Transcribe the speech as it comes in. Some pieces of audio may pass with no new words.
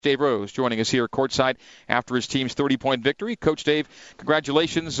Dave Rose joining us here courtside after his team's 30-point victory. Coach Dave,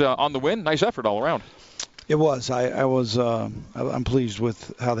 congratulations on the win. Nice effort all around. It was. I'm pleased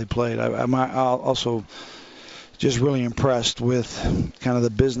with how they played. I'm also just really impressed with kind of the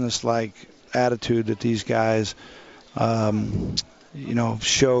business-like attitude that these guys,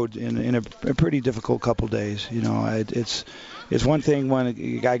 showed in a pretty difficult couple days. It's one thing when a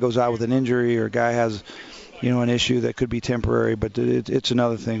guy goes out with an injury or a guy has, an issue that could be temporary, but it's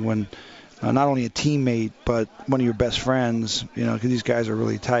another thing when not only a teammate but one of your best friends, because these guys are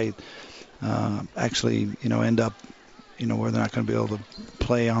really tight, actually, end up, where they're not going to be able to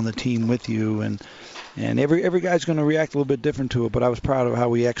play on the team with you, and every guy's going to react a little bit different to it. But I was proud of how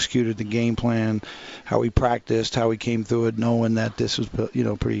we executed the game plan, how we practiced, how we came through it, knowing that this was,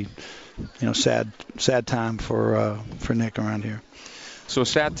 pretty, sad time for Nick around here. So a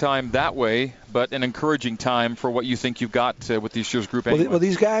sad time that way, but an encouraging time for what you think you've got with this year's group anyway. Well,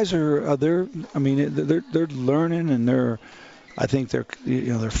 these guys are they're learning, and I think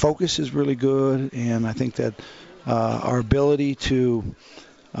their focus is really good, and I think that our ability to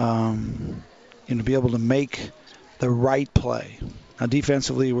be able to make the right play. Now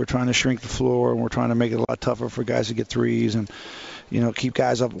defensively, we're trying to shrink the floor, and we're trying to make it a lot tougher for guys to get threes, and keep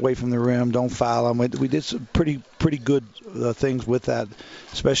guys up away from the rim, don't foul them. We did some pretty good things with that,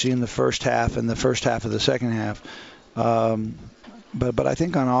 especially in the first half and the first half of the second half. But I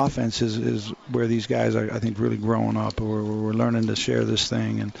think on offense is where these guys are, I think, really growing up. We're learning to share this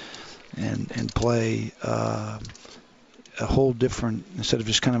thing and play a whole different, instead of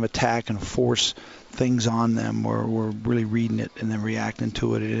just kind of attack and force things on them, we're really reading it and then reacting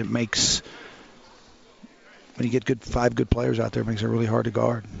to it. And it makes, when you get five good players out there, it makes it really hard to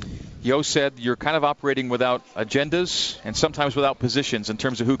guard. Yo said you're kind of operating without agendas and sometimes without positions in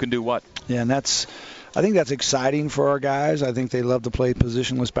terms of who can do what. Yeah, and I think that's exciting for our guys. I think they love to play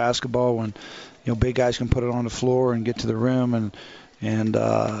positionless basketball when, big guys can put it on the floor and get to the rim, and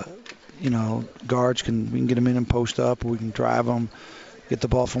guards we can get them in and post up, or we can drive them, get the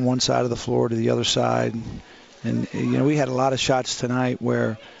ball from one side of the floor to the other side. And, we had a lot of shots tonight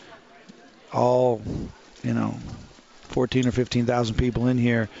where all, 14 or 15,000 people in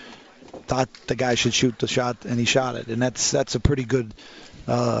here thought the guy should shoot the shot, and he shot it. And that's a pretty good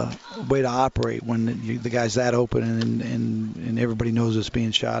way to operate when the guy's that open and everybody knows it's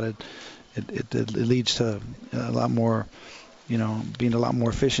being shot. It leads to a lot more, being a lot more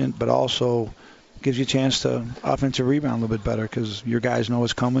efficient, but also gives you a chance to offensive rebound a little bit better because your guys know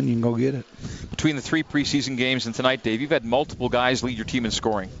it's coming. You can go get it. Between the 3 preseason games and tonight, Dave, you've had multiple guys lead your team in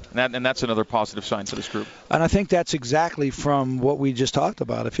scoring, and that's another positive sign for this group. And I think that's exactly from what we just talked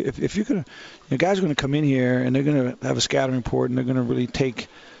about. If you're going to, guys are going to come in here and they're going to have a scouting report and they're going to really take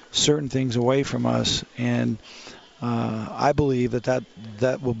certain things away from us, and I believe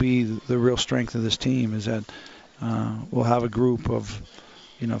that will be the real strength of this team, is that we'll have a group of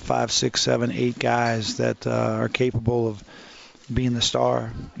 5, 6, 7, 8 guys that are capable of being the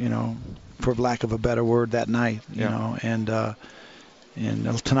star, for lack of a better word, that night, and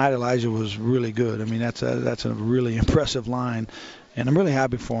tonight Elijah was really good. I mean, that's a really impressive line, and I'm really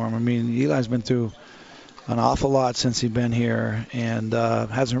happy for him. I mean, Eli's been through an awful lot since he's been here, and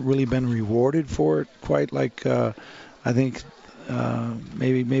hasn't really been rewarded for it quite like I think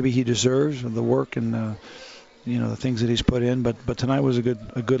maybe he deserves the work and the things that he's put in, but tonight was a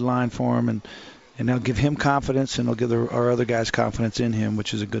good line for him, and they'll give him confidence, and they'll give our other guys confidence in him,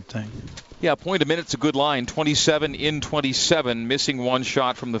 which is a good thing. Yeah, point a minute's a good line. 27 in 27, missing one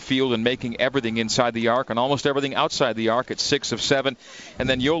shot from the field and making everything inside the arc and almost everything outside the arc at 6 of 7. And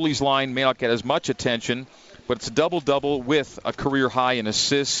then Yoli's line may not get as much attention, but it's a double-double with a career high in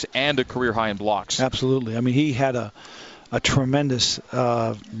assists and a career high in blocks. Absolutely. I mean, he had a tremendous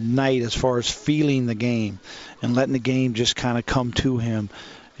night as far as feeling the game and letting the game just kind of come to him.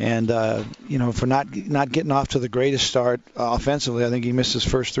 And, for not getting off to the greatest start offensively, I think he missed his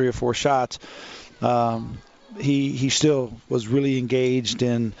first 3 or 4 shots. He still was really engaged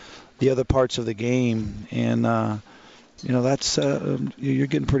in the other parts of the game. And, that's you're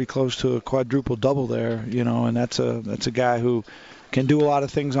getting pretty close to a quadruple double there, and that's a guy who can do a lot of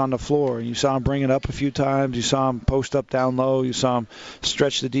things on the floor. You saw him bring it up a few times. You saw him post up down low. You saw him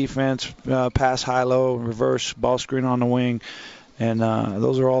stretch the defense, pass high-low, reverse, ball screen on the wing. And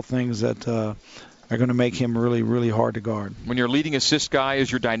those are all things that are going to make him really, really hard to guard. When your leading assist guy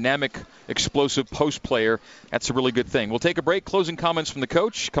is your dynamic, explosive post player, that's a really good thing. We'll take a break. Closing comments from the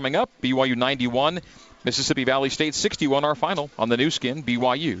coach coming up. BYU 91, Mississippi Valley State 61, our final on the new skin,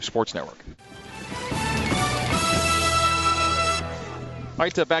 BYU Sports Network.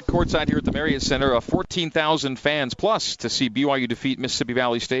 Right, back courtside here at the Marriott Center, 14,000 fans plus to see BYU defeat Mississippi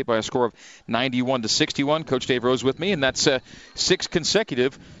Valley State by a score of 91-61. Coach Dave Rose with me, and that's 6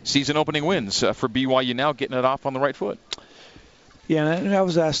 consecutive season-opening wins for BYU now, getting it off on the right foot. Yeah, and I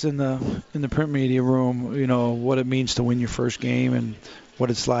was asked in the print media room, what it means to win your first game and what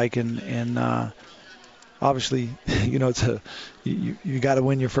it's like, and obviously, it's you got to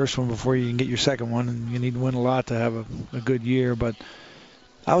win your first one before you can get your second one, and you need to win a lot to have a good year. But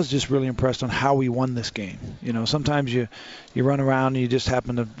I was just really impressed on how we won this game. Sometimes you run around and you just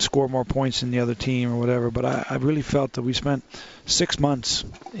happen to score more points than the other team or whatever. But I really felt that we spent 6 months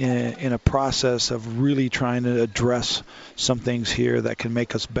in a process of really trying to address some things here that can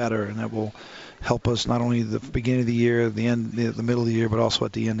make us better and that will help us not only the beginning of the year, the end, the middle of the year, but also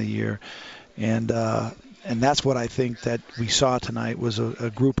at the end of the year. And that's what I think that we saw tonight was a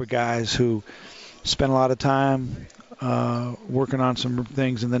group of guys who spent a lot of time working on some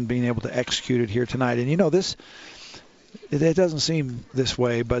things and then being able to execute it here tonight. And it doesn't seem this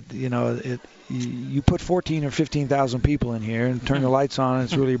way, but you put 14 or 15,000 people in here and turn the lights on, and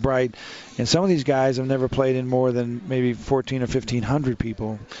it's really bright. And some of these guys have never played in more than maybe 14 or 1,500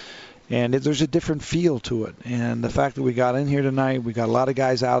 people. And there's a different feel to it. And the fact that we got in here tonight, we got a lot of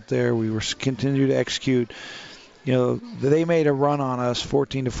guys out there. We were continue to execute. They made a run on us,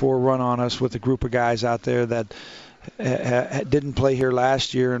 14-4 run on us with a group of guys out there that didn't play here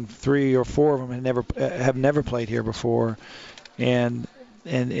last year, and 3 or 4 of them have never played here before. And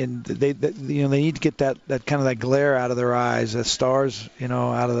they need to get that kind of that glare out of their eyes, that stars,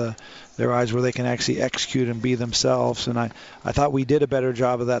 out of their eyes where they can actually execute and be themselves. And I thought we did a better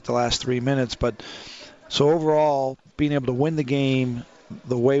job of that the last 3 minutes. But so overall, being able to win the game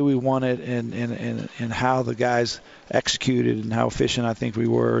the way we won it and how the guys executed and how efficient I think we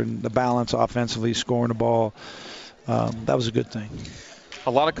were and the balance offensively, scoring the ball, that was a good thing.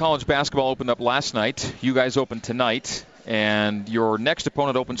 A lot of college basketball opened up last night. You guys opened tonight. And your next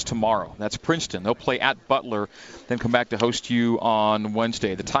opponent opens tomorrow. That's Princeton. They'll play at Butler, then come back to host you on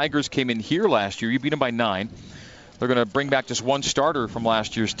Wednesday. The Tigers came in here last year. You beat them by 9. They're going to bring back just one starter from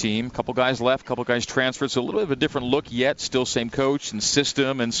last year's team. A couple guys left, a couple guys transferred. So a little bit of a different look yet. Still same coach and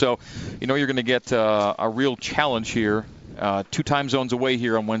system. And so, you're going to get a real challenge here. 2 time zones away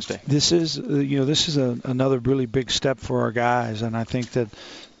here on Wednesday. This is another really big step for our guys. And I think that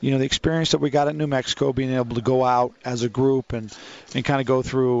the experience that we got at New Mexico, being able to go out as a group and kind of go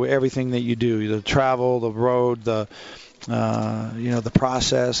through everything that you do, the travel, the road, the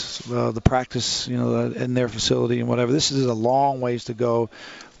process, the practice, in their facility and whatever. This is a long ways to go,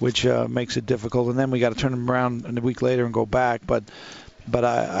 which makes it difficult. And then we got to turn them around a week later and go back. But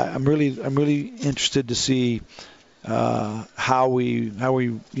I'm really interested to see how we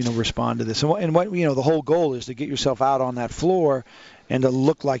respond to this. And what the whole goal is to get yourself out on that floor and to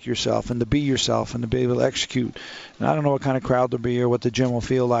look like yourself and to be yourself and to be able to execute. And I don't know what kind of crowd there'll be or what the gym will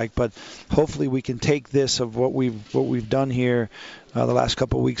feel like, but hopefully we can take this of what we've done here the last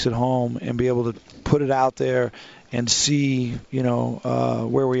couple of weeks at home and be able to put it out there and see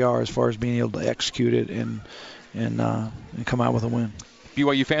where we are as far as being able to execute it and come out with a win.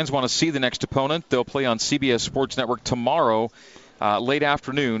 BYU fans want to see the next opponent. They'll play on CBS Sports Network tomorrow. Late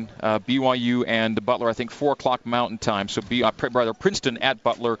afternoon, BYU and Butler, I think 4 o'clock Mountain Time. So Princeton at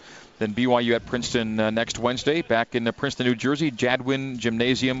Butler, then BYU at Princeton next Wednesday. Back in Princeton, New Jersey, Jadwin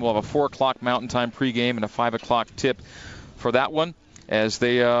Gymnasium. We'll have a 4 o'clock Mountain Time pregame and a 5 o'clock tip for that one. As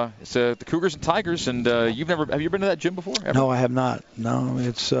it's the Cougars and Tigers, and have you been to that gym before? Ever? No, I have not. No,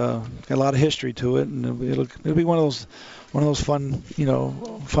 it's got a lot of history to it, and it'll be one of those fun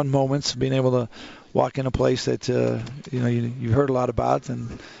moments, being able to walk in a place that you've heard a lot about,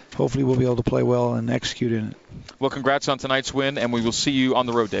 and hopefully we'll be able to play well and execute in it. Well, congrats on tonight's win, and we will see you on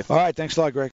the road, Dave. All right, thanks a lot, Greg.